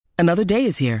Another day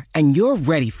is here, and you're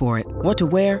ready for it. What to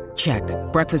wear? Check.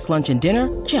 Breakfast, lunch, and dinner?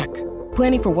 Check.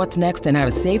 Planning for what's next and how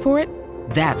to save for it?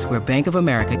 That's where Bank of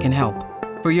America can help.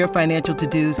 For your financial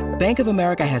to-dos, Bank of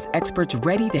America has experts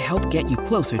ready to help get you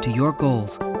closer to your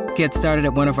goals. Get started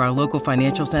at one of our local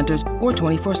financial centers or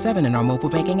 24/7 in our mobile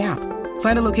banking app.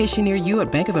 Find a location near you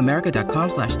at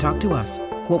bankofamerica.com/talktous.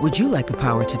 What would you like the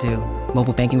power to do?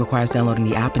 Mobile banking requires downloading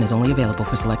the app and is only available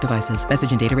for select devices.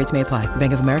 Message and data rates may apply.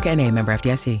 Bank of America N.A., member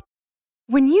FDIC.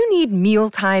 When you need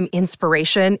mealtime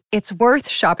inspiration, it's worth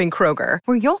shopping Kroger,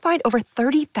 where you'll find over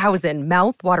 30,000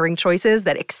 mouth-watering choices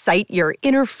that excite your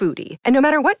inner foodie. And no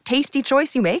matter what tasty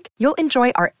choice you make, you'll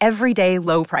enjoy our everyday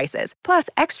low prices, plus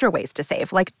extra ways to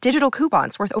save, like digital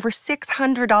coupons worth over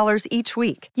 $600 each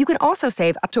week. You can also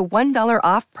save up to $1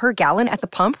 off per gallon at the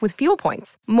pump with fuel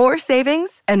points. More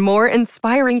savings and more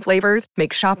inspiring flavors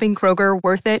make shopping Kroger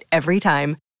worth it every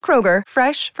time. Kroger,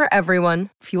 fresh for everyone.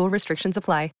 Fuel restrictions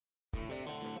apply.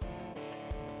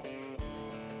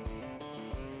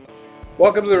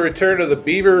 Welcome to the return of the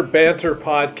Beaver Banter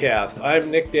Podcast.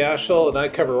 I'm Nick Daschel, and I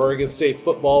cover Oregon State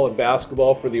football and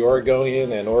basketball for the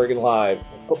Oregonian and Oregon Live.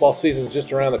 Football season's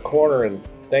just around the corner, and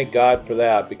thank God for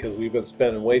that, because we've been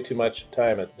spending way too much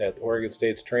time at Oregon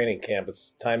State's training camp.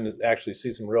 It's time to actually see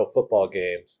some real football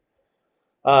games.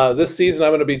 This season,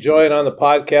 I'm going to be joined on the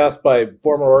podcast by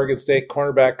former Oregon State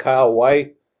cornerback Kyle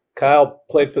White. Kyle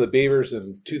played for the Beavers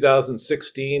in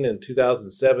 2016 and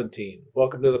 2017.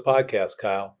 Welcome to the podcast,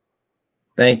 Kyle.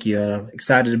 Thank you. I'm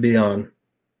excited to be on.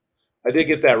 I did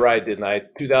get that right, didn't I?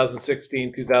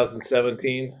 2016,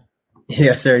 2017?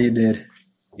 Yes, sir, you did.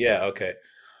 Yeah, okay.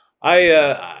 I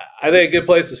think a good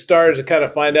place to start is to kind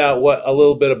of find out a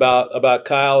little bit about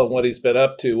Kyle and what he's been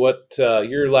up to. What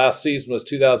your last season was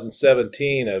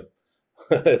 2017.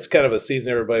 It's kind of a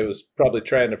season everybody was probably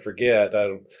trying to forget.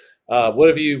 What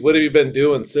have you been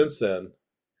doing since then?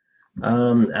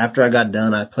 After I got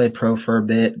done, I played pro for a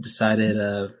bit,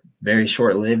 decided very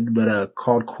short-lived, but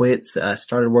called quits. I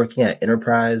started working at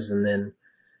Enterprise and then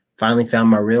finally found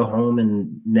my real home,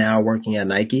 and now working at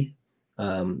Nike,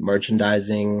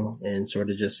 merchandising and sort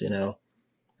of just,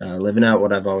 living out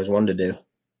what I've always wanted to do.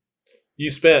 You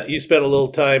spent a little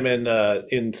time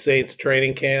in Saints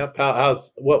training camp.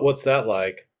 What's that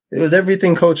like? It was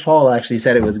everything Coach Hall actually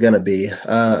said it was going to be.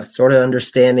 Sort of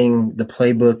understanding the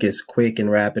playbook as quick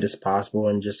and rapid as possible,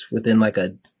 and just within like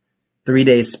a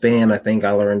 3-day span, I think I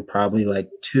learned probably like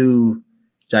 2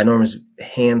 ginormous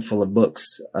handful of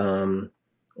books, and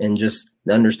just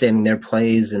understanding their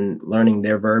plays and learning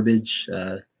their verbiage.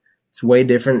 It's way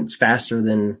different. It's faster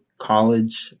than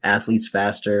college. Athletes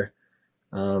faster.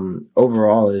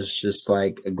 Overall, is just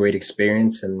like a great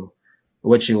experience, and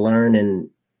what you learn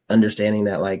and understanding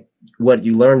that like what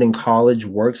you learned in college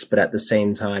works, but at the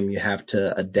same time you have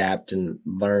to adapt and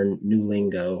learn new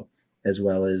lingo, as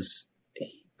well as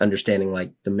understanding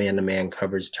like the man-to-man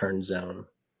coverage turn zone.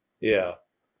 Yeah.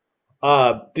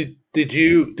 Did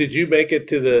you make it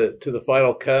to the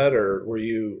final cut, or were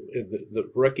you in the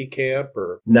rookie camp?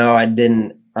 Or no, I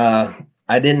didn't. I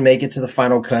didn't make it to the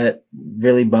final cut.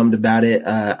 Really bummed about it.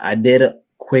 I did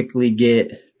quickly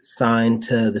get signed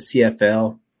to the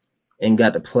CFL and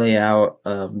got to play out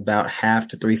about half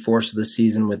to 3/4 of the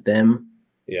season with them.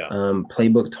 Yeah.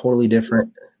 Playbook totally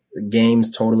different. Games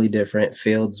totally different.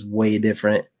 Fields way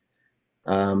different.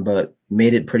 But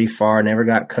made it pretty far. Never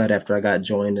got cut after I got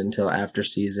joined until after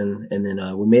season, and then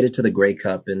we made it to the Grey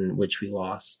Cup, in which we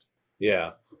lost.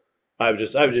 Yeah, I was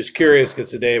just curious because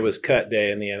today was cut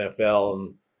day in the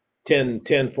NFL, and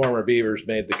 10 former Beavers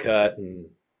made the cut, and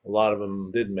a lot of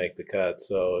them didn't make the cut.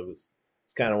 So it's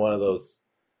kind of one of those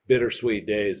bittersweet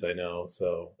days, I know.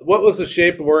 So, what was the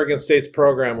shape of Oregon State's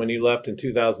program when you left in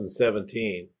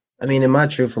 2017? I mean, in my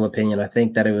truthful opinion, I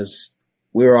think that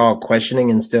we were all questioning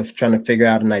and still trying to figure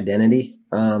out an identity.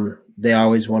 They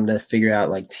always wanted to figure out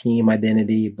like team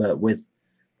identity, but with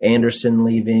Anderson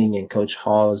leaving and Coach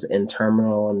Hall's in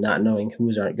terminal and not knowing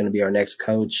who's going to be our next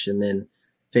coach, and then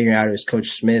figuring out it was Coach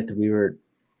Smith,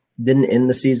 didn't end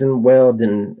the season well,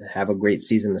 didn't have a great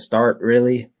season to start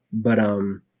really. But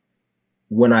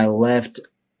when I left,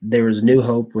 there was new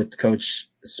hope with Coach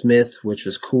Smith, which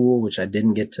was cool, which I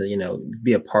didn't get to,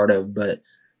 be a part of, but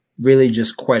really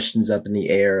just questions up in the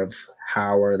air of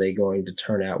how are they going to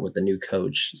turn out with the new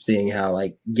coach, seeing how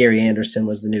like Gary Anderson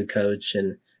was the new coach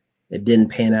and it didn't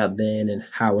pan out then, and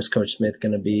how was Coach Smith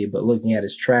going to be. But looking at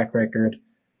his track record,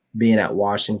 being at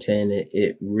Washington,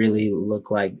 it really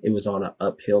looked like it was on an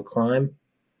uphill climb.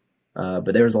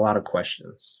 But there was a lot of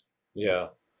questions. Yeah.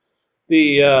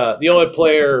 The only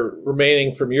player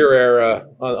remaining from your era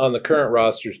on the current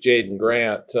roster is Jaden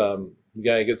Grant. You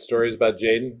got any good stories about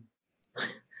Jaden?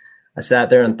 I sat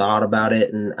there and thought about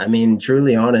it. And I mean,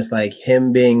 truly honest, like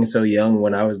him being so young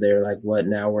when I was there, like what,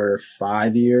 now we're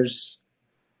 5 years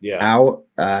out.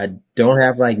 Don't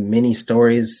have like many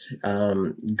stories.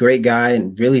 Great guy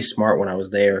and really smart when I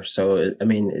was there. So, I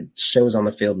mean, it shows on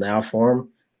the field now for him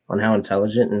on how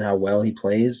intelligent and how well he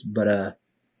plays. But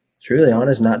truly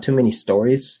honest, not too many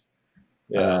stories.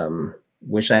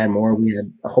 Wish I had more. We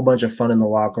had a whole bunch of fun in the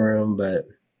locker room, but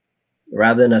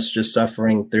rather than us just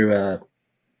suffering through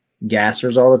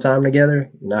gassers all the time together,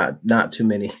 not too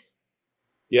many.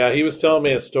 Yeah, he was telling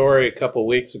me a story a couple of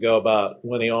weeks ago about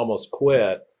when he almost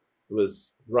quit. It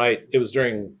was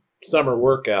during summer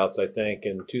workouts, I think,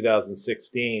 in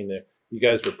 2016. You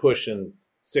guys were pushing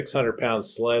 600-pound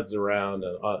sleds around.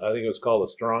 I think it was called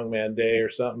a strongman day or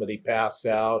something, but he passed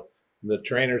out. The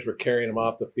trainers were carrying him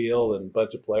off the field, and a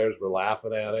bunch of players were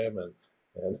laughing at him, and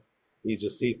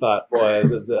he thought, boy,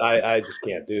 I just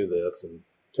can't do this. And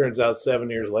turns out 7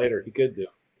 years later, he could do it.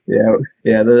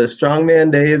 Yeah. The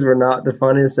strongman days were not the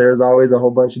funnest. There was always a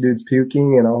whole bunch of dudes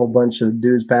puking and a whole bunch of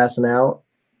dudes passing out.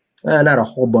 Not a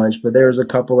whole bunch, but there was a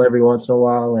couple every once in a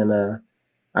while. And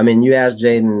I mean, you ask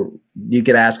Jaden, you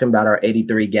could ask him about our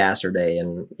 83 gasser day,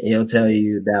 and he'll tell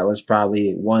you that was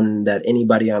probably one that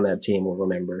anybody on that team will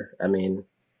remember. I mean,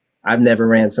 I've never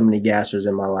ran so many gassers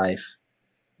in my life,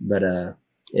 but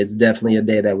it's definitely a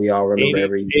day that we all remember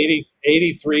every year.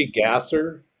 83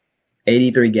 gasser?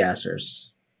 83 gassers.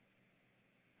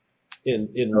 In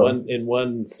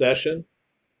one session?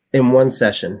 In one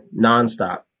session,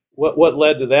 nonstop. What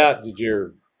led to that? Did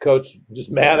your coach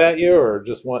just mad at you, or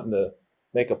just wanting to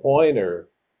make a point, or?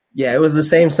 Yeah, it was the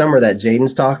same summer that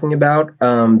Jaden's talking about.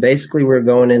 Basically, we're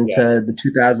going into the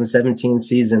 2017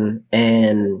 season,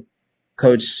 and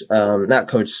what's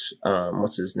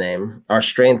his name? Our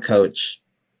strength coach,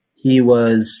 he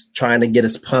was trying to get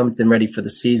us pumped and ready for the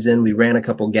season. We ran a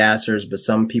couple gassers, but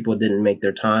some people didn't make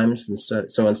their times. And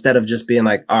so instead of just being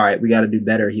like, all right, we got to do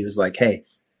better, he was like, hey,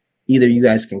 either you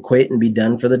guys can quit and be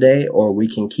done for the day, or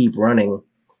we can keep running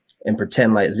and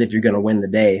pretend like as if you're going to win the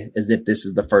day, as if this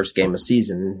is the first game of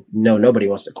season. No, nobody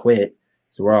wants to quit.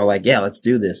 So we're all like, yeah, let's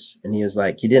do this. And he was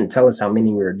like, he didn't tell us how many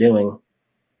we were doing.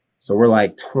 So we're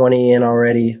like 20 in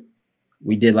already.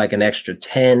 We did like an extra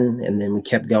 10, and then we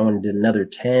kept going and did another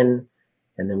 10.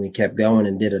 And then we kept going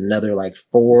and did another like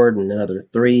 4 and another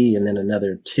 3 and then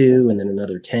another 2 and then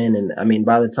another 10. And I mean,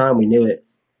 by the time we knew it,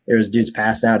 there was dudes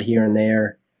passing out here and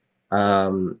there.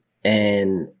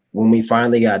 And when we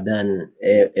finally got done,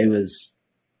 it was,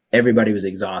 everybody was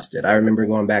exhausted. I remember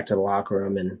going back to the locker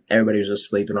room and everybody was just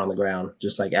sleeping on the ground,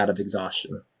 just like out of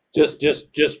exhaustion.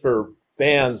 Just for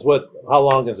fans, how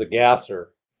long is a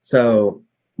gasser? So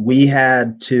we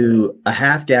had a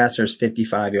half gasser is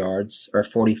 55 yards or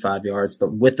 45 yards, the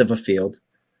width of a field.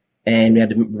 And we had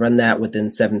to run that within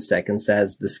 7 seconds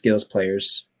as the skills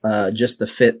players, just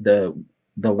the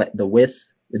width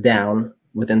down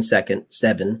within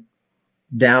 7,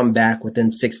 down back within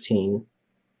 16,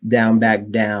 down back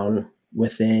down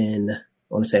within, I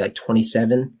want to say like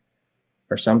 27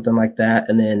 or something like that.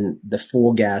 And then the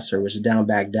full gasser was down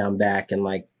back and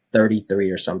like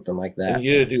 33 or something like that. And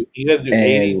you had to do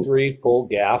 83 full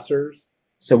gassers?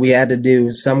 So we had to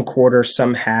do some quarters,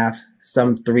 some half,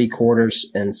 some 3/4,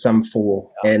 and some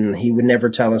full. Yeah. And he would never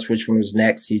tell us which one was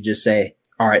next. He'd just say,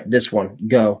 all right, this one,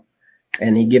 go.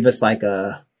 And he'd give us like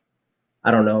a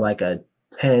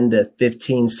 10 to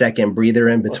 15 second breather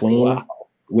in between,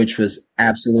 which was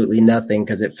absolutely nothing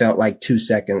because it felt like 2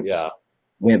 seconds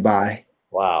went by.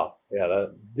 Wow. Yeah.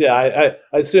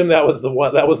 I assume that was the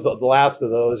one. That was the last of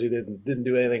those. You didn't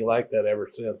do anything like that ever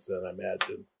since then, I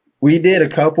imagine. We did a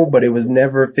couple, but it was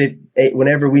never fit.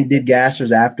 Whenever we did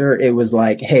gassers after, it was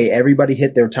like, hey, everybody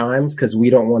hit their times because we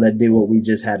don't want to do what we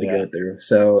just had to go through.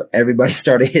 So everybody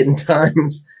started hitting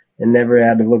times and never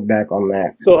had to look back on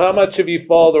that. So how much have you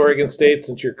followed Oregon State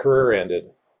since your career ended?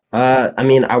 I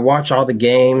mean, I watch all the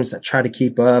games. I try to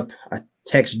keep up. I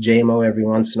text JMO every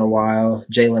once in a while,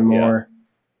 Jalen Moore.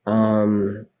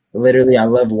 Literally, I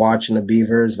love watching the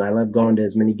Beavers, and I love going to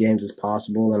as many games as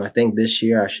possible. And I think this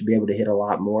year I should be able to hit a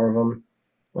lot more of them.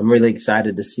 I'm really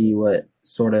excited to see what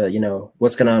sort of,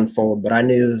 what's going to unfold. But I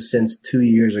knew since 2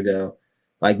 years ago,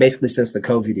 like basically since the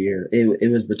COVID year, it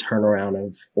was the turnaround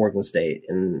of Oregon State.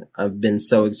 And I've been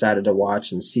so excited to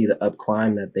watch and see the up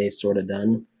climb that they've sort of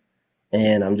done.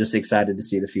 And I'm just excited to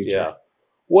see the future. Yeah.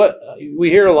 What we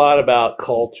hear a lot about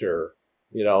culture,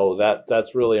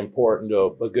 that's really important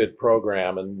to a good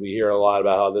program. And we hear a lot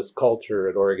about how this culture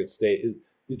at Oregon State,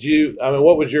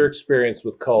 what was your experience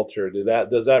with culture?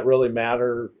 Does that really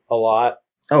matter a lot?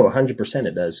 Oh, 100%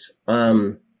 it does.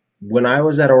 When I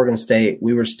was at Oregon State,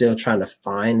 we were still trying to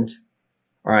find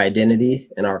our identity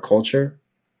and our culture.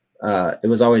 It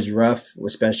was always rough,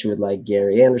 especially with like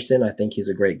Gary Anderson. I think he's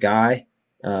a great guy.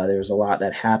 There was a lot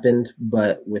that happened,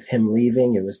 but with him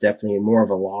leaving, it was definitely more of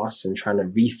a loss and trying to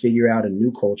refigure out a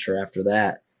new culture after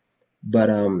that. But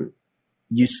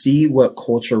you see what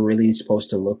culture really is supposed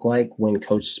to look like when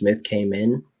Coach Smith came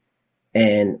in,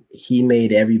 and he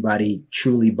made everybody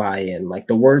truly buy in. Like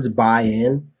the words buy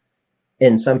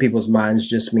in some people's minds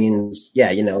just means,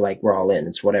 yeah, like we're all in,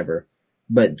 it's whatever.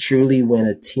 But truly when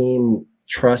a team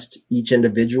trusts each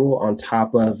individual on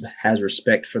top of has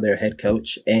respect for their head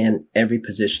coach and every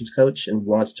positions coach and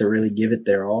wants to really give it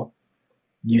their all,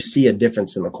 you see a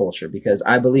difference in the culture. Because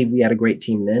I believe we had a great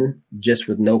team then just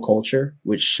with no culture,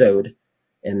 which showed,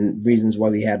 and reasons why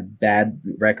we had a bad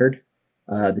record.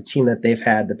 The team that they've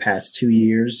had the past 2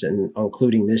 years and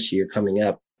including this year coming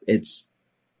up, it's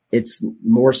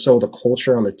more so the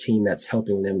culture on the team that's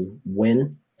helping them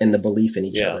win and the belief in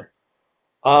each other.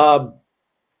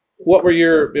 What were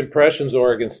your impressions of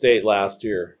Oregon State last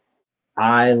year?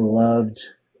 I loved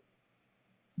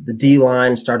the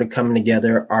D-line started coming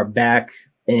together. Our back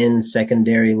end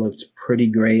secondary looked pretty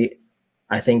great.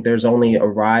 I think there's only a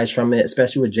rise from it,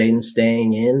 especially with Jaden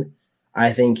staying in.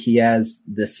 I think he has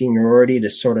the seniority to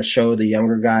sort of show the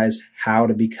younger guys how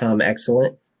to become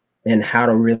excellent and how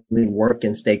to really work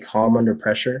and stay calm under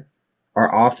pressure.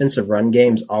 Our offensive run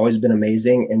game's always been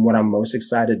amazing. And what I'm most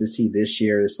excited to see this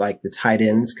year is like the tight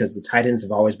ends, because the tight ends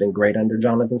have always been great under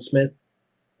Jonathan Smith,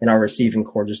 and our receiving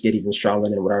core just get even stronger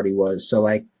than it already was. So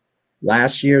like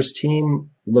last year's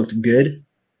team looked good,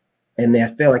 and I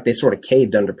feel like they sort of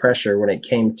caved under pressure when it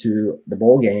came to the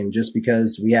bowl game just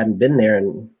because we hadn't been there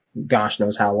in gosh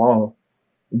knows how long.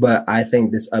 But I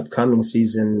think this upcoming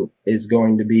season is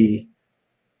going to be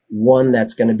one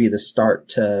that's going to be the start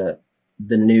to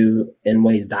the new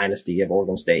Inway's dynasty of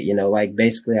Oregon State. Like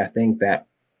basically I think that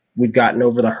we've gotten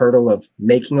over the hurdle of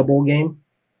making a bowl game.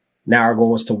 Now our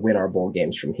goal is to win our bowl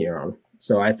games from here on.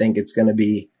 So I think it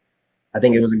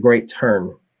was a great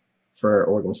turn for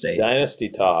Oregon State. Dynasty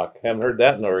talk. Haven't heard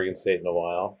that in Oregon State in a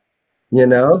while.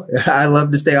 I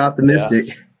love to stay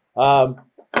optimistic. Yeah.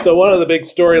 So one of the big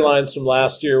storylines from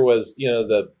last year was,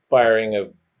 the firing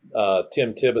of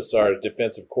Tim Tibesar as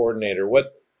defensive coordinator.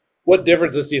 What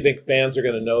differences do you think fans are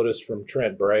going to notice from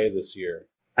Trent Bray this year?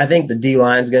 I think the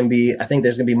D-line is going to be – I think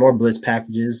there's going to be more blitz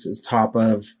packages as top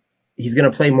of – he's going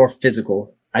to play more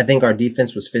physical. I think our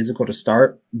defense was physical to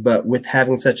start, but with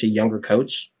having such a younger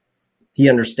coach, he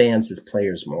understands his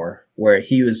players more, where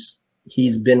he's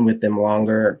been with them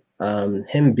longer.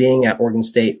 Him being at Oregon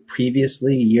State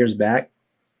previously years back,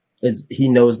 he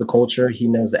knows the culture, he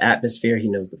knows the atmosphere, he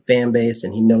knows the fan base,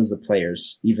 and he knows the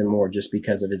players even more just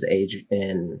because of his age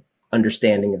and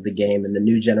understanding of the game and the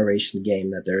new generation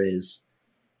game that there is.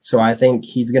 So I think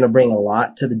he's going to bring a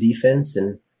lot to the defense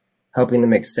and helping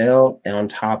them excel. And on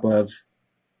top of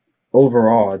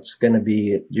overall, it's going to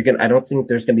be, I don't think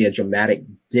there's going to be a dramatic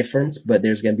difference, but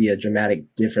there's going to be a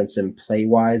dramatic difference in play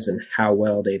wise and how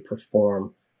well they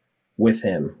perform with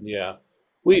him. Yeah.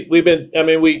 We've been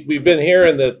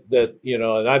hearing that,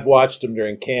 and I've watched them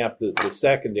during camp, the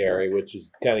secondary, which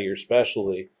is kind of your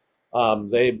specialty.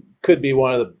 They could be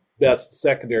one of the best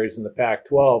secondaries in the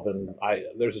Pac-12, and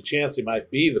there's a chance they might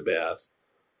be the best.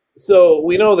 So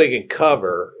we know they can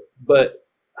cover, but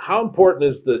how important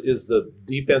is the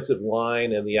defensive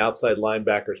line and the outside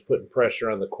linebackers putting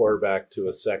pressure on the quarterback to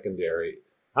a secondary?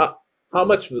 How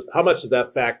much does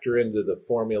that factor into the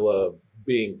formula of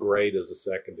being great as a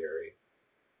secondary?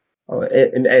 Oh,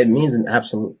 it means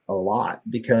a lot,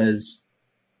 because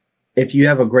if you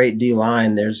have a great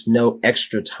D-line, there's no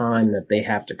extra time that they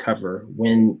have to cover.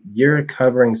 When you're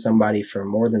covering somebody for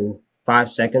more than 5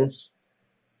 seconds,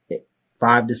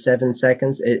 5 to 7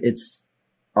 seconds, it's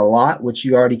a lot, which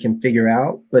you already can figure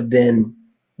out. But then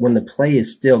when the play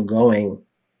is still going,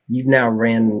 you've now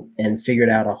ran and figured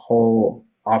out a whole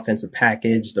offensive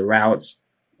package, the routes,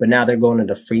 but now they're going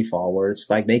into free fall where it's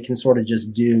like they can sort of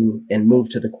just do and move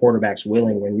to the quarterback's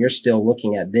willing when you're still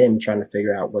looking at them trying to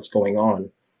figure out what's going on.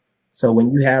 So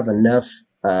when you have enough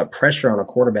pressure on a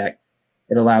quarterback,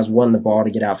 it allows, one, the ball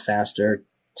to get out faster.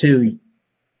 2,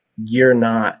 you're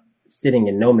not sitting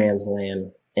in no man's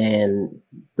land. And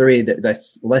 3,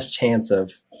 there's less chance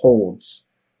of holds,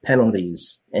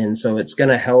 penalties. And so it's going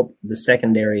to help the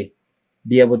secondary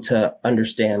be able to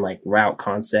understand like route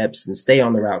concepts and stay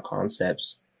on the route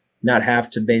concepts, not have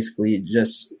to basically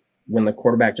just, when the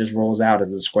quarterback just rolls out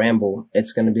as a scramble,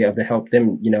 it's going to be able to help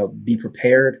them, be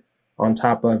prepared, on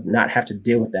top of not have to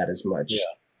deal with that as much. Yeah.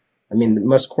 I mean, the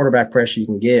most quarterback pressure you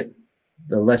can get,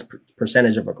 the less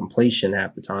percentage of a completion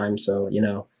half the time. So,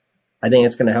 I think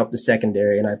it's going to help the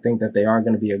secondary, and I think that they are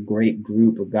going to be a great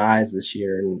group of guys this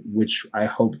year, and which I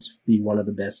hope to be one of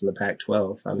the best in the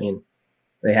Pac-12. I mean,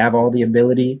 they have all the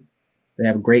ability. They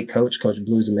have a great coach. Coach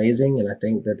Blue's amazing, and I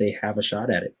think that they have a shot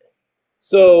at it.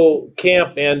 So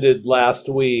camp ended last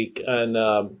week, and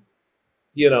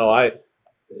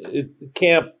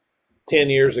camp 10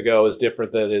 years ago is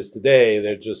different than it is today.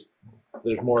 There's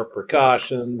more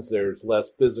precautions. There's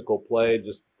less physical play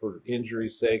just for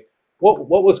injury's sake.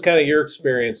 What was kind of your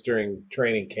experience during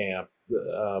training camp?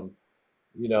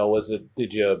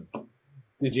 Did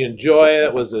you enjoy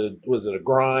it? Was it a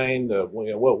grind?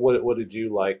 What did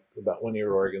you like about when you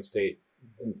were at Oregon State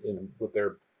with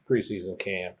their preseason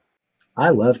camp? I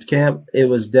loved camp. It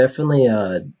was definitely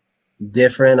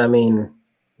different. I mean,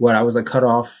 I was a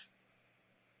cutoff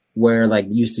where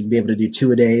used to be able to do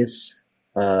 2-a-days,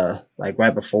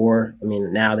 right before. I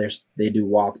mean, now they do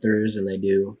walkthroughs and they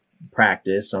do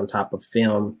practice on top of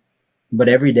film, but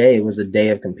every day was a day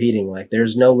of competing.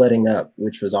 There's no letting up,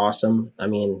 which was awesome. I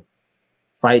mean,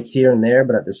 fights here and there,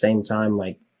 but at the same time,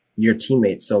 your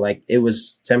teammates. So it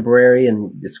was temporary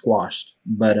and it squashed,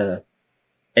 but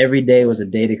every day was a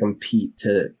day to compete,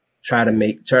 to try to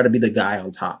be the guy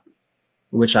on top,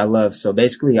 which I love. So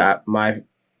basically my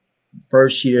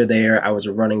first year there, I was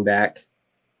a running back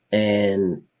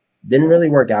and didn't really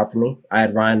work out for me. I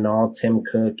had Ryan Nall, Tim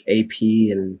Cook, AP,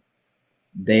 and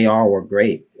they all were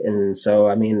great. And so,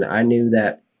 I mean, I knew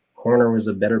that corner was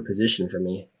a better position for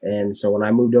me. And so when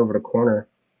I moved over to corner,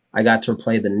 I got to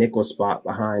play the nickel spot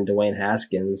behind Dwayne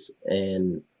Haskins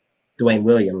and Dwayne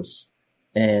Williams.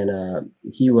 And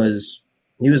he was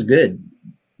good,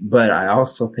 but I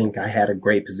also think I had a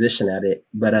great position at it.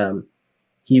 But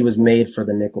he was made for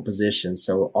the nickel position.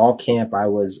 So all camp I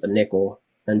was a nickel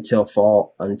until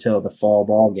the fall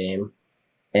ball game.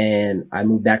 And I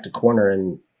moved back to corner,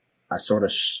 and I sort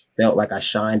of felt like I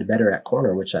shined better at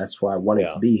corner, which that's where I wanted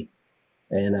to be.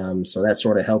 And so that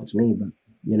sort of helped me. But,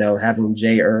 having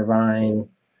Jay Irvine,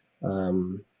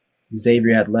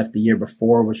 Xavier had left the year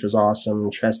before, which was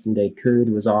awesome. Treston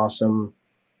Decoud was awesome.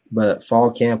 But fall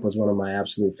camp was one of my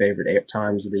absolute favorite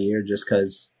times of the year, just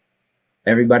because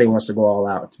everybody wants to go all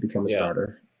out to become a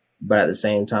starter. But at the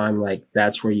same time,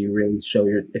 that's where you really show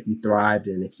if you thrived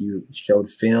and if you showed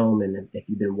film and if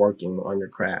you've been working on your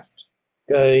craft.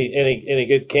 Any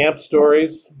good camp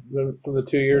stories from the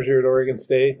 2 years you're at Oregon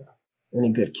State?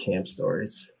 Any good camp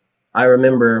stories? I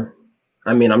remember,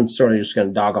 I mean, I'm sort of just going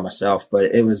to dog on myself,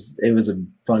 but it was a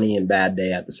funny and bad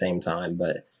day at the same time.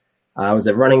 But I was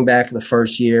at running back the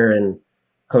first year, and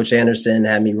Coach Anderson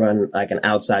had me run an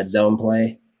outside zone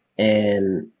play.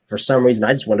 And for some reason,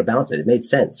 I just wanted to bounce it. It made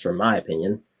sense, from my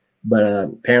opinion, but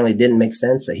apparently it didn't make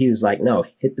sense. So he was like, no,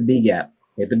 hit the B gap.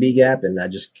 And I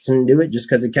just couldn't do it just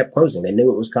because it kept closing. They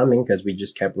knew it was coming because we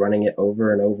just kept running it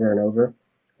over and over and over.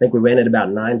 I think we ran it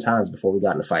about 9 times before we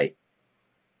got in a fight.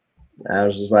 I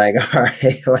was just like, all right,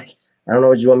 I don't know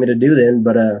what you want me to do then.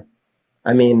 But,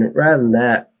 I mean, rather than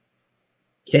that,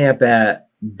 camp at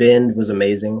Bend was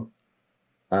amazing.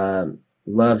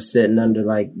 Loved sitting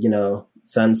under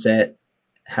sunset,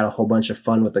 had a whole bunch of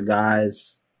fun with the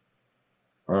guys.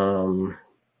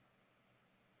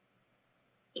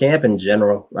 Camp in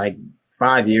general,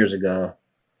 5 years ago,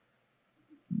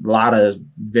 a lot of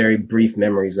very brief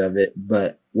memories of it.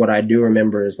 But what I do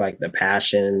remember is the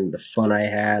passion, the fun I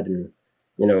had, and,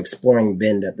 exploring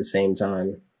Bend at the same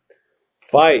time.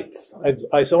 Fights.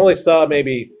 I only saw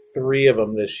maybe 3 of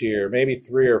them this year, maybe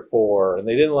 3 or 4, and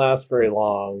they didn't last very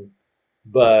long.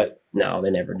 But no, they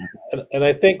never did. And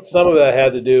I think some of that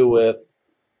had to do with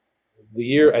the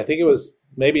year. I think it was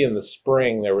maybe in the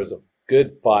spring there was a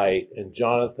good fight, and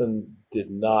Jonathan did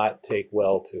not take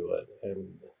well to it, and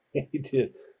he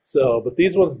did. So, but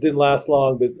these ones didn't last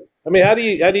long. But I mean, how do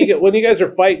you get when you guys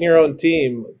are fighting your own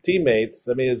teammates?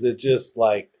 I mean, is it just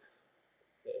do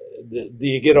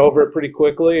you get over it pretty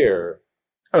quickly, or?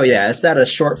 Oh yeah, it's at a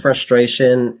short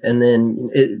frustration, and then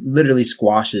it literally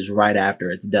squashes right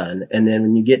after it's done. And then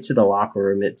when you get to the locker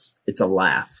room, it's a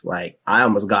laugh. I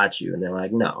almost got you, and they're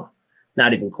like, no,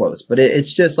 not even close. But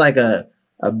it's just a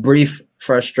brief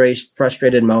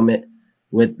frustrated moment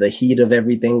with the heat of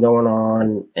everything going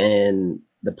on and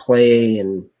the play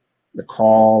and the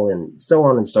call and so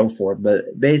on and so forth.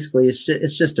 But basically,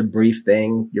 it's just a brief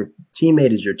thing. Your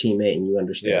teammate is your teammate, and you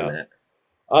understand that.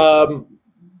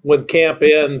 When camp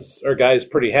ends, are guys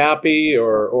pretty happy,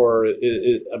 or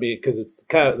I mean, because it's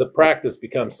kind of the practice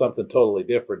becomes something totally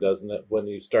different, doesn't it? When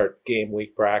you start game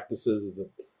week practices, is a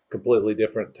completely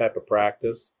different type of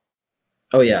practice.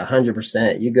 Oh yeah,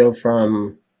 100%. You go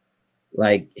from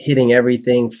hitting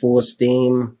everything full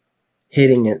steam,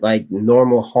 hitting it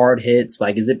normal hard hits,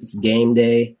 as if it's game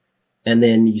day, And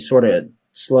then you sort of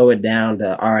slow it down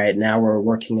to, all right, now we're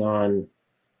working on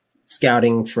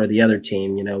scouting for the other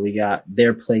team. You know, we got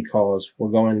their play calls. We're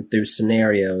going through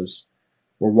scenarios.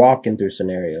 We're walking through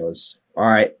scenarios. All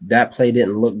right, that play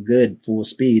didn't look good full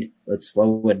speed. Let's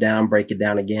slow it down, break it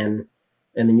down again.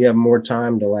 And then you have more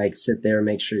time to like sit there and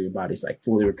make sure your body's like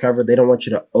fully recovered. They don't want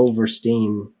you to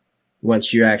oversteam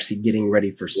once you're actually getting ready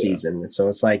for season. And so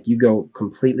it's like you go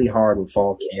completely hard in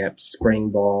fall camp, spring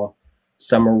ball,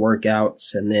 summer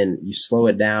workouts, and then you slow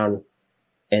it down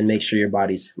and make sure your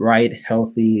body's right,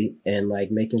 healthy, and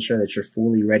like making sure that you're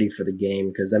fully ready for the game.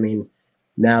 Because I mean,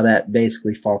 now that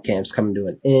basically fall camp's coming to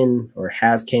an end or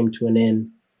has came to an end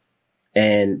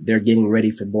and they're getting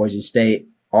ready for Boise State,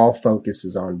 all focus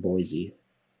is on Boise.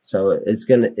 So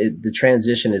the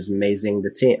transition is amazing.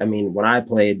 The team, I mean, when I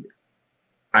played,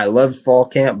 I loved fall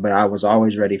camp, but I was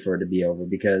always ready for it to be over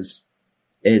because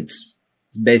it's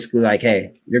basically like,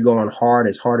 hey, you're going hard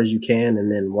as you can.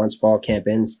 And then once fall camp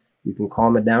ends, you can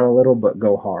calm it down a little, but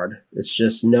go hard. It's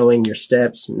just knowing your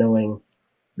steps, knowing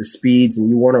the speeds, and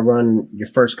you want to run your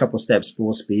first couple steps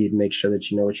full speed, make sure that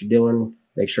you know what you're doing,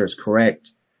 make sure it's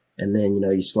correct. And then, you know,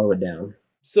 you slow it down.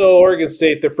 So Oregon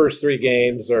State, their first 3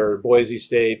 games are Boise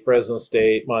State, Fresno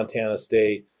State, Montana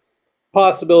State.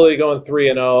 Possibility going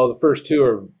 3-0. The first 2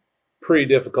 are pretty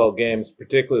difficult games,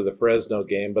 particularly the Fresno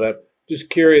game. But I'm just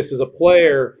curious, as a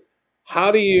player,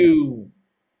 I'm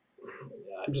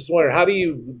just wondering, how do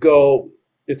you go?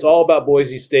 It's all about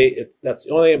Boise State. That's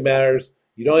the only thing that matters.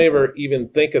 You don't ever even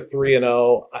think of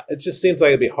 3-0. It just seems like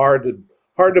it'd be hard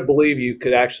to believe you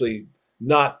could actually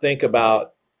not think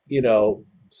about, you know,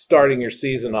 starting your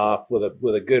season off with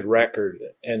a good record,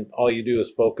 and all you do is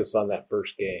focus on that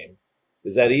first game.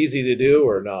 Is that easy to do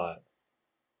or not?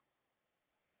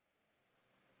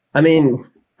 I mean,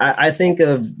 I think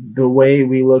of the way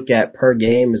we look at per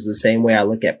game is the same way I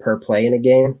look at per play in a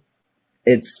game.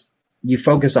 It's you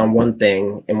focus on one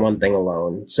thing and one thing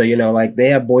alone. So, you know, like they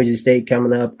have Boise State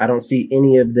coming up. I don't see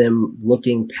any of them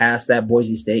looking past that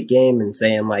Boise State game and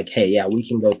saying like, hey, yeah, we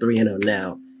can go 3-0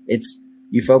 now. It's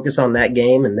you focus on that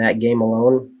game and that game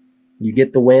alone. You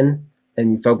get the win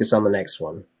and you focus on the next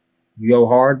one. You go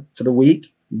hard for the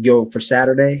week, you go for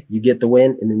Saturday, you get the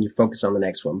win, and then you focus on the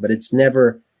next one. But it's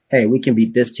never, hey, we can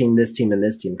beat this team, and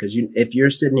this team. Because if you're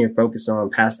sitting here focused on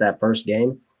past that first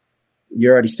game,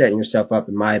 you're already setting yourself up,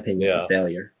 in my opinion, for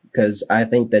failure. Because I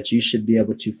think that you should be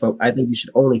able to I think you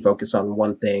should only focus on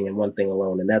one thing and one thing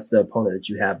alone, and that's the opponent that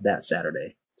you have that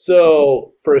Saturday.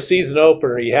 So for a season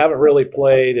opener, you haven't really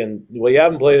played in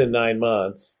 9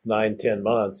 months, 9-10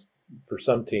 months for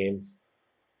some teams.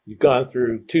 You've gone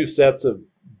through 2 sets of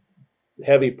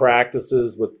heavy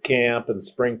practices with camp and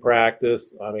spring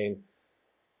practice. I mean,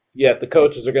 yet the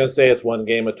coaches are going to say it's 1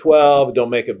 game of 12. Don't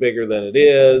make it bigger than it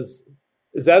is.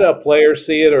 Is that how players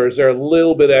see it, or is there a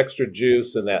little bit extra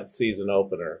juice in that season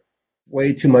opener?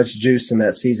 Way too much juice in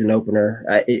that season opener.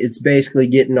 It's basically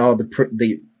getting all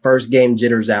the first game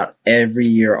jitters out every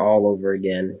year all over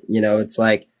again. You know, it's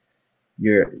like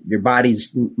your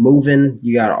body's moving.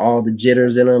 You got all the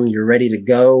jitters in them. You're ready to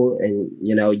go. And,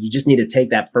 you know, you just need to take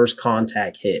that first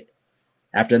contact hit.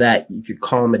 After that, you could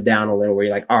calm it down a little where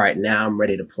you're like, all right, now I'm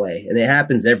ready to play. And it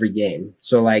happens every game.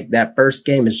 So like that first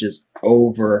game is just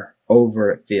over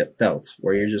it felt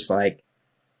where you're just like,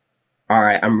 all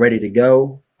right, I'm ready to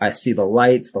go. I see the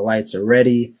lights. The lights are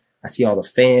ready. I see all the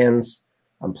fans.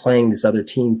 I'm playing this other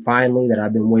team finally that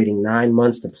I've been waiting 9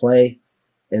 months to play.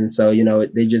 And so, you know,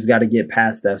 they just got to get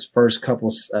past those first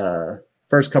couple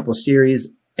series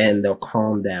and they'll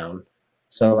calm down.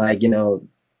 So like, you know,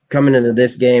 coming into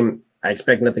this game, I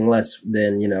expect nothing less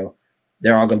than, you know,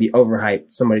 they're all going to be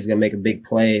overhyped. Somebody's going to make a big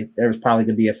play. There's probably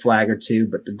going to be a flag or two,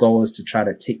 but the goal is to try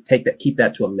to keep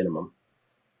that to a minimum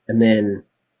and then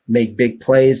make big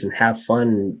plays and have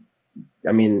fun.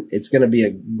 I mean, it's going to be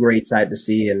a great sight to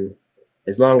see. And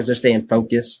as long as they're staying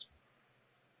focused,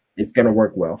 it's going to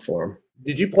work well for them.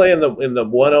 Did you play in the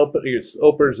one opener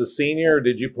as a senior, or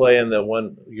did you play in the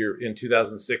one you're in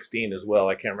 2016 as well?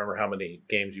 I can't remember how many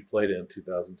games you played in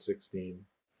 2016.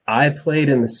 I played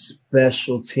in the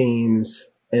special teams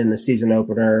in the season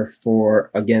opener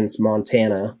against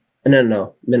Montana.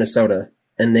 No, Minnesota.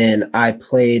 And then I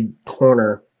played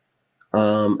corner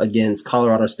against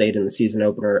Colorado State in the season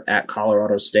opener at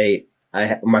Colorado State.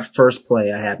 My first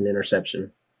play, I had an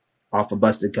interception off of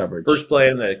busted coverage. First play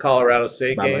in the Colorado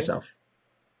State by game? myself.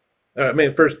 I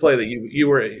mean, first play that you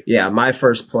were. Yeah, my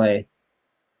first play.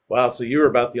 Wow, so you were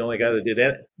about the only guy that did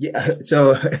it. Yeah,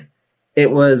 so it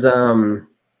was a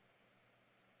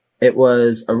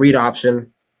read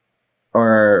option,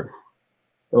 or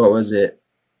what was it?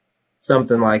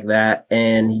 Something like that.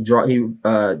 And he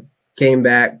came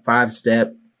back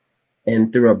 5-step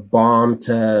and threw a bomb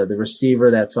to the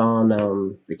receiver that's on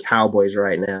the Cowboys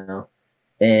right now.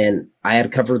 And I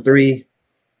had cover 3.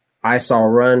 I saw a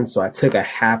run, so I took a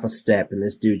half a step, and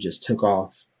this dude just took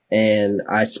off. And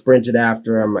I sprinted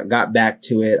after him. I got back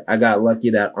to it. I got lucky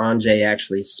that Anjay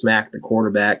actually smacked the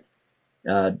quarterback.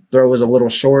 Throw was a little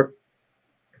short,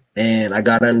 and I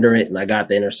got under it, and I got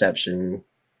the interception.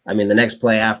 I mean, the next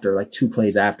play after, like 2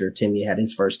 plays after, Timmy had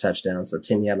his first touchdown. So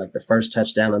Timmy had like the first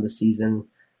touchdown of the season,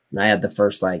 and I had the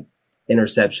first like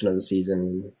interception of the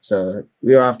season. So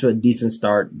we were off to a decent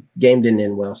start. Game didn't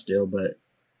end well still, but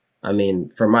I mean,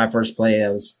 for my first play,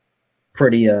 it was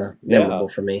pretty memorable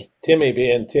for me. Timmy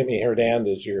being Timmy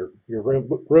Hernandez, your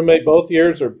roommate both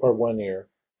years or 1 year?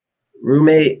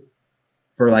 Roommate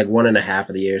for like 1.5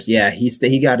 of the years. Yeah,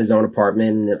 he got his own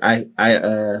apartment, and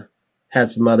I had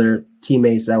some other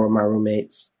teammates that were my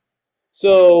roommates.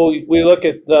 So we look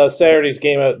at Saturday's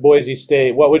game at Boise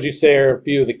State. What would you say are a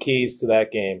few of the keys to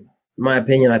that game? In my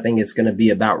opinion, I think it's going to be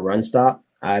about run stop.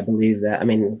 I believe that. I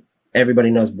mean, everybody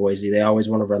knows Boise. They always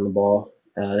want to run the ball.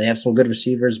 They have some good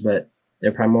receivers, but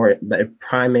their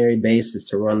primary base is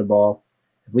to run the ball.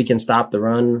 If we can stop the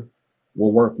run,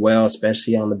 we'll work well,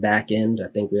 especially on the back end. I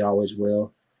think we always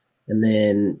will. And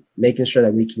then making sure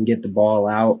that we can get the ball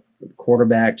out,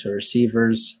 quarterback to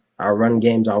receivers. Our run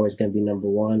game's always going to be number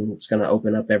 1. It's going to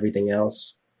open up everything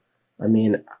else. I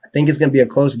mean, I think it's going to be a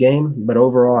close game, but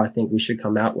overall, I think we should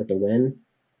come out with a win.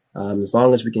 As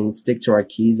long as we can stick to our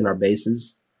keys and our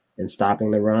bases and stopping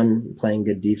the run, playing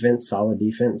good defense, solid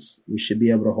defense, we should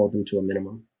be able to hold them to a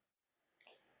minimum.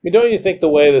 I mean, don't you think the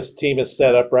way this team is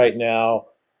set up right now,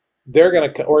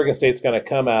 Oregon State's going to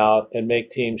come out and make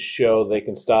teams show they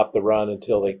can stop the run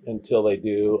until they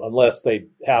do, unless they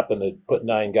happen to put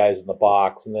 9 guys in the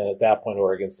box, and then at that point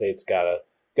Oregon State's got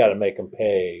to make them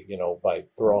pay, by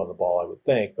throwing the ball, I would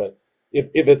think. But if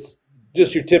it's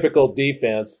just your typical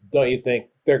defense, don't you think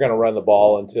they're going to run the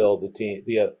ball until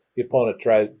the opponent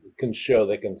can show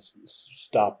they can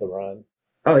stop the run?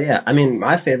 Oh yeah, I mean,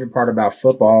 my favorite part about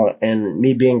football and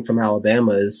me being from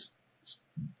Alabama is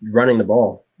running the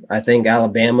ball. I think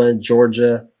Alabama,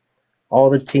 Georgia,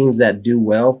 all the teams that do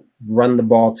well run the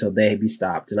ball till they be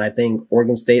stopped. And I think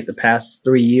Oregon State the past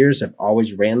 3 years have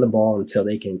always ran the ball until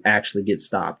they can actually get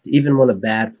stopped. Even when a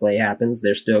bad play happens,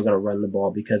 they're still going to run the ball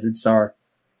because it's our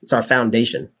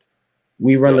foundation.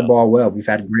 We run the ball well. We've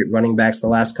had great running backs the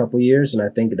last couple of years, and I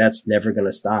think that's never going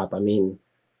to stop. I mean,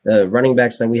 the running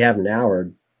backs that we have now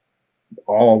are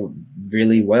all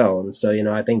really well. And so,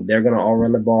 I think they're going to all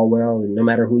run the ball well, and no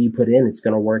matter who you put in, it's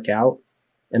going to work out.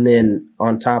 And then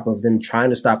on top of them trying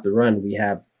to stop the run, we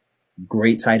have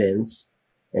great tight ends.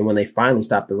 And when they finally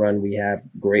stop the run, we have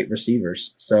great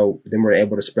receivers. So then we're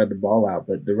able to spread the ball out,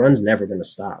 but the run's never going to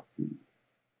stop.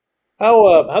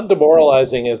 How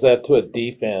demoralizing is that to a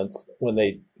defense when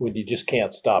you just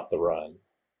can't stop the run?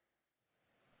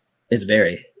 It's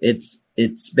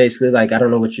basically like, I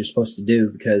don't know what you're supposed to do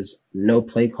because no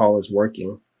play call is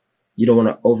working. You don't want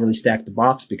to overly stack the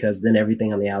box because then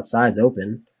everything on the outside's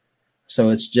open. So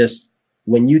it's just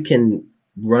when you can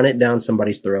run it down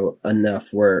somebody's throat enough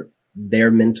where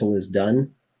their mental is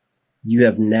done, you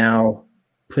have now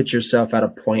put yourself at a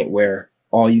point where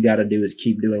all you got to do is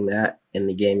keep doing that and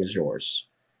the game is yours.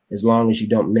 As long as you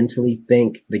don't mentally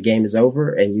think the game is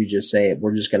over and you just say,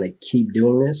 we're just going to keep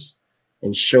doing this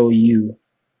and show you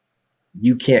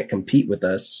can't compete with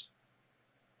us,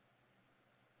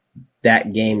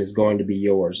 that game is going to be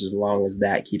yours as long as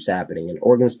that keeps happening. And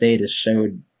Oregon State has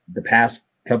showed the past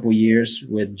couple years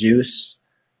with Juice.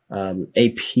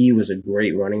 AP was a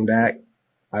great running back.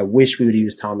 I wish we would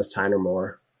use Thomas Tyner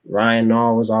more. Ryan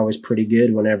Nall was always pretty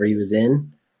good whenever he was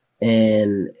in.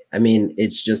 And I mean,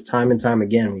 it's just time and time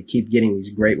again, we keep getting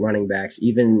these great running backs.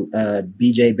 Even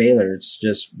BJ Baylor, it's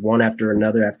just one after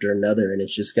another, and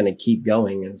it's just going to keep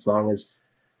going. And as long as,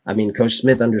 Coach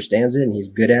Smith understands it and he's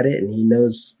good at it and he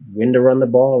knows when to run the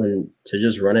ball and to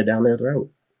just run it down their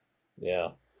throat. Yeah.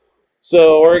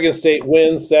 So Oregon State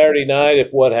wins Saturday night.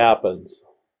 If what happens?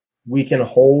 We can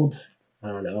hold, I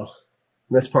don't know.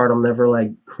 This part I'm never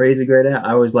like crazy great at.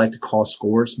 I always like to call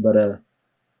scores, but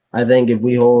I think if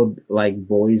we hold like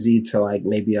Boise to like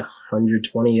maybe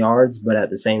 120 yards, but at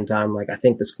the same time, like I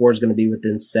think the score is going to be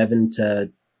within 7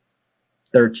 to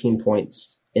 13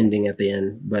 points ending at the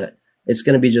end, but it's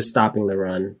going to be just stopping the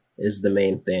run is the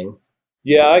main thing.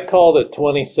 Yeah, I called it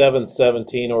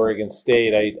 27-17 Oregon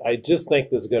State. I just think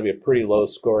this is going to be a pretty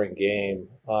low-scoring game.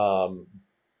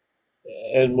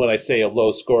 And when I say a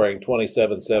low-scoring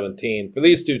 27-17, for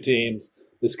these two teams,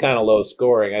 it's kind of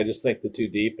low-scoring. I just think the two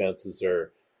defenses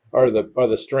are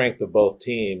the strength of both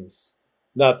teams.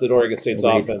 Not that Oregon State's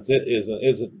Agreed. offense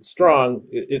isn't strong.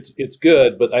 It's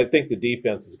good, but I think the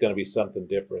defense is going to be something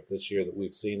different this year that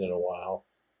we've seen in a while.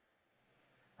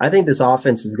 I think this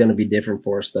offense is going to be different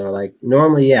for us, though. Like,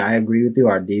 normally, yeah, I agree with you.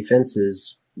 Our defense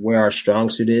is where our strong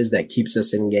suit is that keeps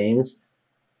us in games.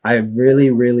 I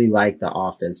really, really like the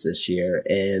offense this year,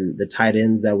 and the tight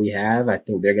ends that we have, I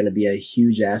think they're going to be a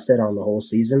huge asset on the whole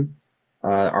season.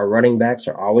 Our running backs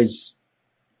are always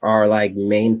our like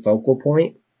main focal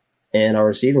point, and our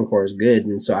receiving core is good.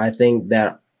 And so I think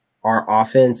that our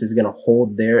offense is going to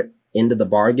hold their end of the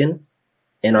bargain,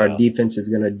 and our defense is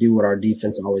going to do what our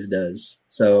defense always does.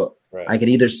 So I could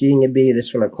either see it be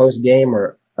this one a close game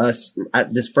or us.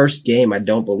 This first game, I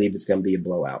don't believe it's going to be a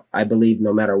blowout. I believe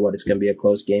no matter what, it's going to be a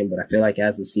close game. But I feel like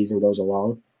as the season goes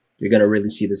along, you're going to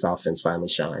really see this offense finally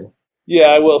shine. Yeah,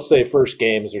 I will say first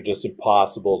games are just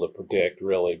impossible to predict,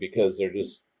 really, because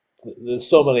there's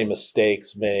so many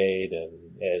mistakes made, and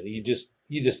you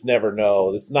just never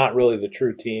know. It's not really the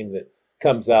true team that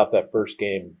comes out that first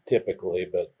game typically,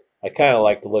 but I kind of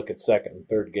like to look at second and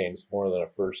third games more than a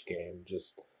first game.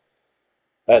 Just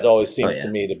that always seems to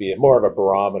me to be more of a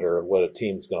barometer of what a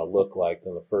team's going to look like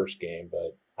than the first game.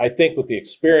 But I think with the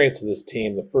experience of this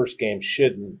team, the first game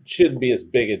shouldn't be as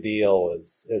big a deal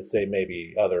as say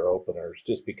maybe other openers,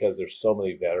 just because there's so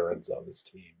many veterans on this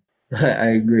team. I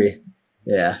agree.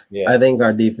 Yeah. I think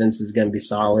our defense is going to be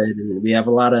solid, and we have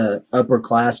a lot of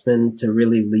upperclassmen to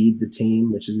really lead the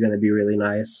team, which is going to be really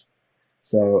nice.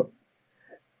 So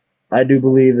I do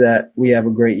believe that we have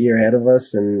a great year ahead of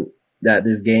us, and that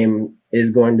this game is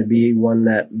going to be one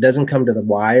that doesn't come to the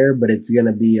wire, but it's going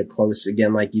to be a close,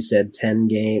 again, like you said,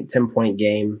 10-point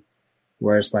game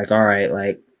where it's like, all right,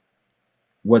 like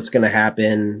what's going to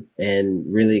happen? And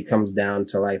really it comes down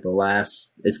to like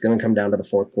it's going to come down to the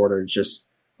fourth quarter,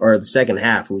 or the second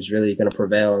half, who's really going to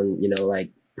prevail and,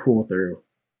 like pull through.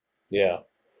 Yeah.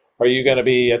 Are you going to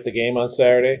be at the game on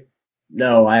Saturday?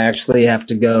 No, I actually have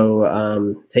to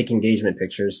go take engagement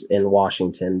pictures in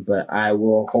Washington, but I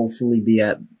will hopefully be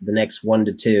at the next 1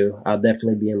 to 2. I'll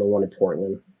definitely be in the one in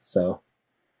Portland. So,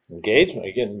 engagement? Are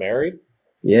you getting married?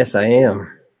 Yes, I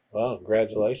am. Wow,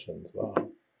 congratulations! Wow,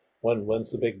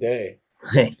 when's the big day?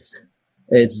 Thanks.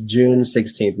 It's June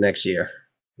 16th next year.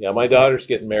 Yeah, my daughter's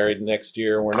getting married next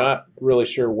year. We're not really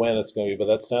sure when it's going to be, but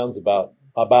that sounds about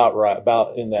right,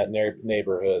 about in that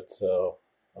neighborhood. So.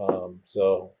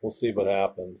 So we'll see what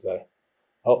happens. I'm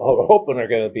hoping they're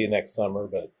going to be next summer,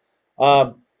 but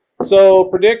so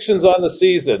predictions on the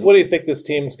season. What do you think this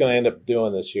team's going to end up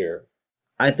doing this year?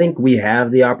 I think we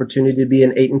have the opportunity to be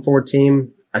an 8-4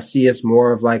 team. I see us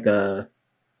more of like a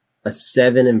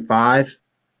 7-5.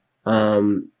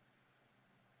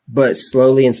 But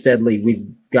slowly and steadily, we've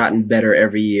gotten better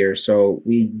every year. So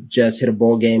we just hit a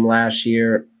bowl game last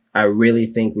year. I really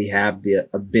think we have the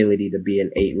ability to be an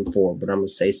 8-4, but I'm going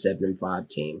to say 7-5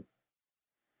 team.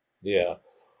 Yeah.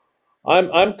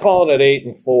 I'm calling it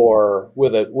 8-4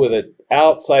 with an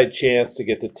outside chance to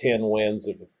get to 10 wins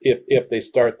if they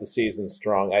start the season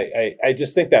strong. I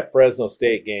just think that Fresno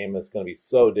State game is going to be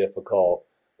so difficult.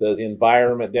 The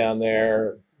environment down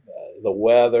there, the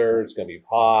weather, it's going to be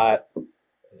hot.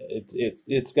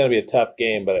 It's going to be a tough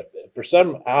game, but if for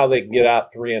somehow they can get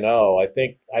out 3-0, I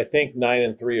think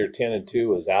 9-3 or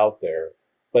 10-2 is out there.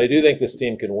 But I do think this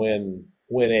team can win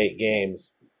 8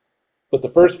 games. But the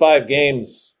first 5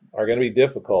 games are going to be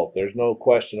difficult. There's no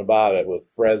question about it, with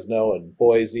Fresno and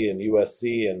Boise and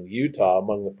USC and Utah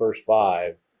among the first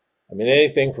 5. I mean,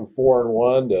 anything from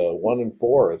 4-1 to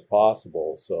 1-4 is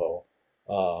possible. So,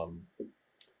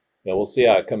 we'll see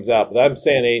how it comes out. But I'm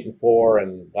saying 8-4,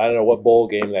 and I don't know what bowl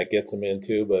game that gets them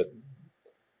into, but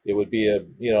it would be a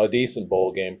decent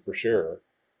bowl game for sure.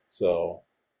 So,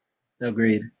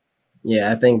 agreed. Yeah,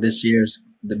 I think this year's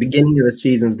the beginning of the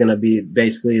season is going to be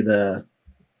basically the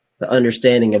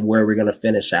understanding of where we're going to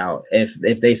finish out.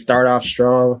 If they start off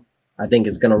strong, I think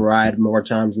it's going to ride more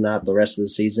times than not the rest of the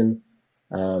season.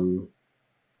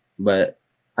 But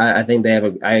I think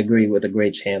I agree with a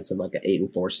great chance of like an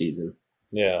 8-4 season.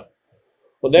 Yeah.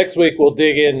 Well, next week we'll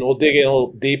dig in a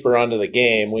little deeper onto the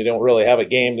game. We don't really have a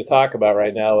game to talk about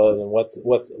right now other than what's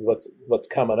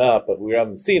coming up, but we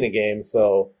haven't seen a game,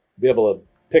 so we'll be able to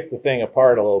pick the thing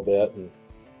apart a little bit.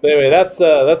 But anyway, that's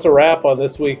a wrap on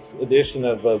this week's edition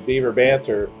of Beaver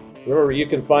Banter. Remember, you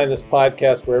can find this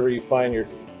podcast wherever you find your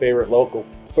favorite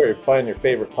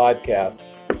podcast.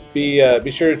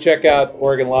 Be sure to check out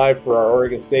Oregon Live for our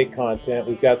Oregon State content.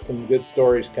 We've got some good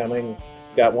stories coming.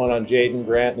 Got one on Jaden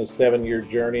Grant and his 7-year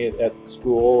journey at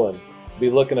school, and be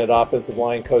looking at offensive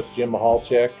line coach Jim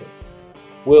Mahalchek.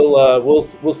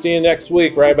 We'll see you next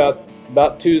week, right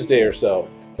about Tuesday or so.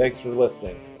 Thanks for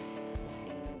listening.